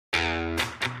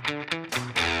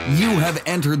You have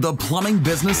entered the Plumbing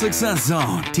Business Success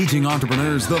Zone, teaching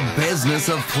entrepreneurs the business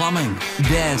of plumbing.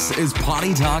 This is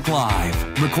Potty Talk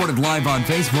Live, recorded live on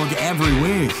Facebook every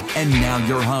week. And now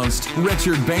your host,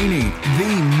 Richard Behney, the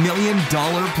 $1 Million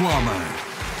Plumber.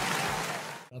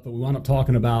 But we wound up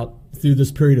talking about through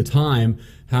this period of time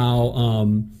how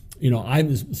I'm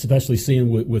especially seeing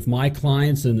with my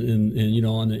clients and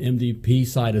on the MDP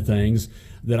side of things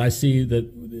that I see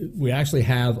that we actually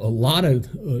have a lot of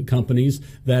companies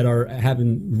that are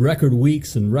having record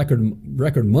weeks and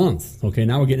record month. Okay,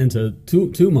 now we're getting into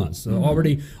two months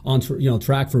already on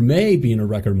track for May being a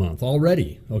record month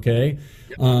already. Okay,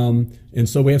 and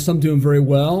so we have some doing very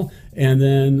well, and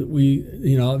then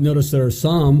I've noticed there are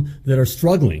some that are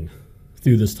struggling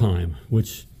through this time,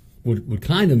 which would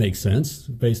kind of make sense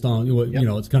based on what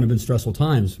it's kind of been stressful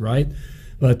times, right?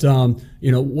 But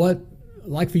what I'd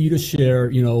like for you to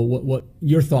share, what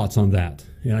your thoughts on that.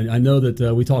 I know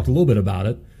that we talked a little bit about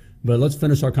it, but let's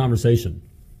finish our conversation.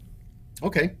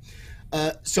 Okay.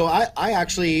 So I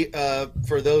actually,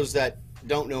 for those that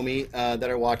don't know me,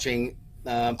 that are watching,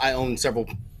 I own several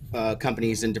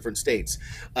companies in different states.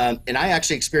 And I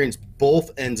actually experienced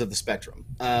both ends of the spectrum.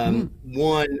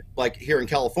 One, like here in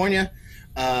California,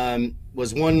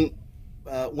 was one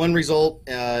result.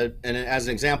 And as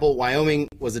an example, Wyoming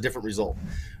was a different result.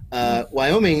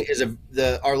 Wyoming is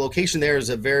our location there is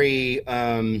a very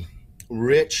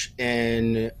rich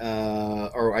and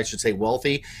or I should say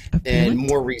wealthy and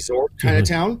more resort kind of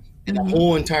town, and the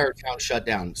whole entire town shut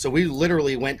down. So we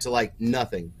literally went to like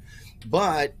nothing,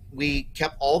 but we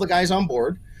kept all the guys on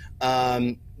board.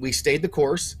 We stayed the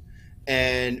course,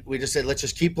 and we just said, let's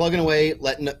just keep plugging away,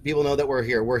 letting people know that we're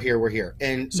here.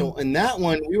 And so in that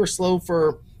one, we were slow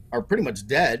or pretty much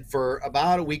dead for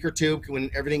about a week or two when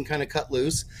everything kind of cut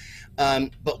loose.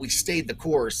 But we stayed the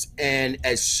course. And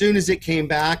as soon as it came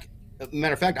back,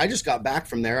 matter of fact, I just got back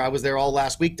from there. I was there all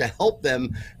last week to help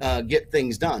them get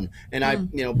things done. And I,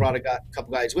 brought a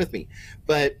couple guys with me.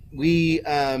 But we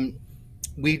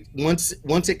once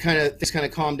it kind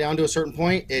of calmed down to a certain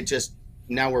point,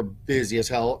 now we're busy as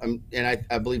hell. And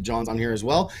I believe John's on here as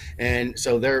well. And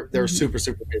so they're super,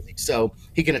 super busy. So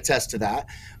he can attest to that.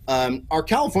 Our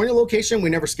California location, we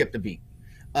never skipped a beat.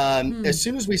 As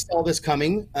soon as we saw this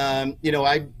coming, I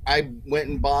went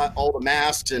and bought all the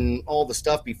masks and all the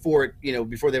stuff before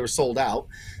they were sold out.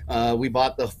 We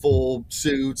bought the full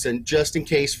suits, and just in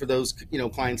case for those,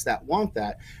 clients that want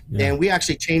that. Yeah. And we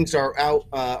actually changed our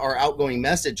outgoing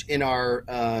message in our,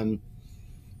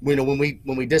 when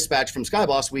we dispatch from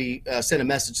Skyboss, we send a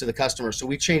message to the customer. So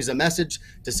we changed the message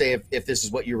to say, if this is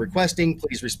what you're requesting,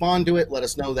 please respond to it. Let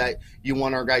us know that you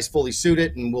want our guys fully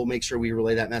suited, and we'll make sure we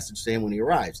relay that message to him when he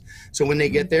arrives. So when they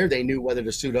get there, they knew whether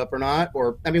to suit up or not.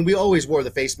 We always wore the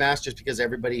face mask just because it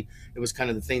was kind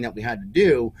of the thing that we had to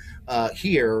do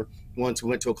here once we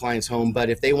went to a client's home. But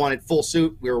if they wanted full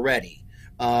suit, we were ready.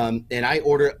 And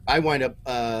I wind up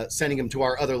sending them to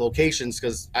our other locations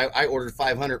because I ordered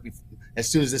 500 as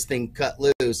soon as this thing cut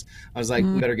loose. I was like,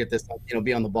 we better get this,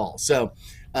 be on the ball. So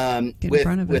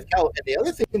the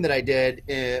other thing that I did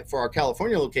for our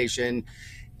California location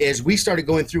is we started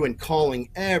going through and calling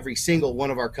every single one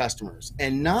of our customers,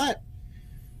 and not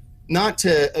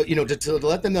to, to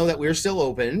let them know that we were still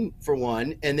open, for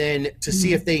one, and then to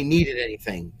see if they needed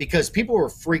anything, because people were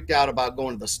freaked out about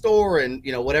going to the store and,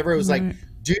 whatever. It was like,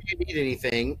 do you need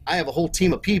anything? I have a whole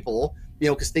team of people,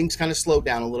 because things kind of slowed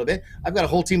down a little bit. I've got a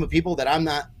whole team of people that I'm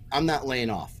not laying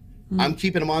off. I'm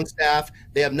keeping them on staff.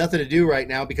 They have nothing to do right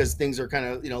now because things are kind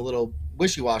of, a little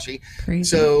wishy-washy. Crazy.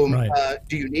 So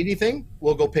do you need anything?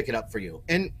 We'll go pick it up for you.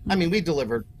 And we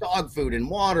delivered dog food and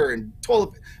water and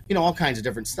toilet, all kinds of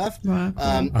different stuff. Wow.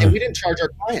 And we didn't charge our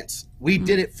clients. We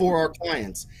did it for our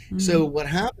clients. So what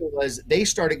happened was they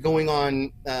started going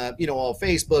on, all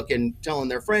Facebook and telling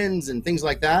their friends and things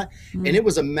like that. And it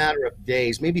was a matter of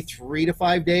days, maybe 3 to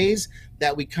 5 days,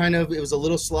 that it was a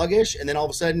little sluggish. And then all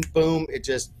of a sudden, boom, it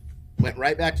just went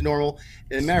right back to normal.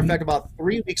 And as a matter of fact, about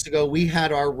 3 weeks ago, we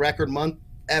had our record month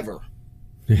ever.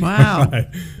 Wow.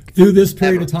 Through this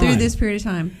period of time.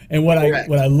 And what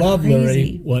I love,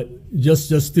 Larry,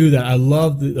 just through that, I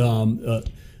love the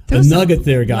nugget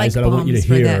there, guys, that I want you to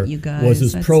hear was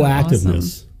this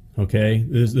proactiveness. Awesome. Okay,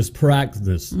 this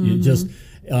proactiveness. You just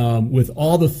with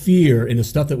all the fear and the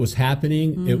stuff that was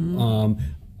happening. I'm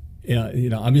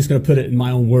just going to put it in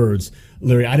my own words,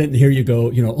 Larry. I didn't hear you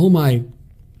go, oh my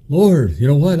Lord, things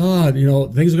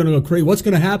are going to go crazy. What's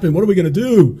going to happen? What are we going to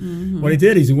do? What he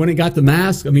did is he went and got the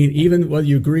mask. Even whether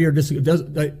you agree or disagree,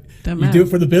 You do it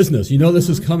for the business. You know this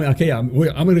is coming. Okay, I'm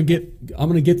gonna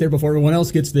get there before everyone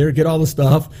else gets there. Get all the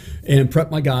stuff and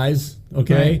prep my guys.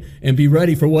 Okay, and be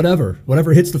ready for whatever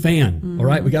hits the fan. All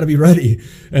right, we got to be ready.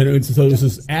 And so there's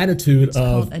this attitude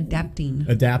of adapting.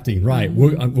 Adapting, right?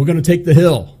 We're going to take the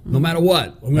hill no matter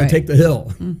what. We're going to take the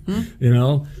hill. You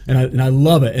know, and I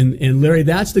love it. And Larry,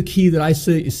 that's the key that I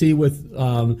see with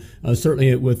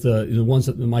certainly with the ones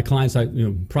that my clients,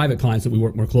 private clients that we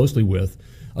work more closely with.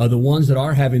 The ones that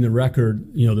are having the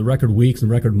record weeks and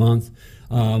record month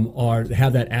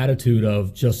have that attitude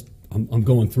of just I'm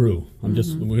going through. We're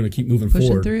going to keep moving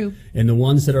forward. Through. And the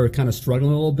ones that are kind of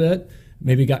struggling a little bit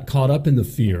maybe got caught up in the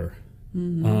fear.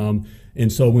 And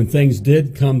so when things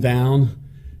did come down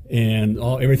and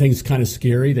everything's kind of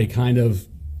scary, they kind of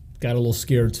got a little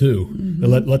scared too. They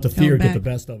let the fear get the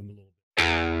best of them.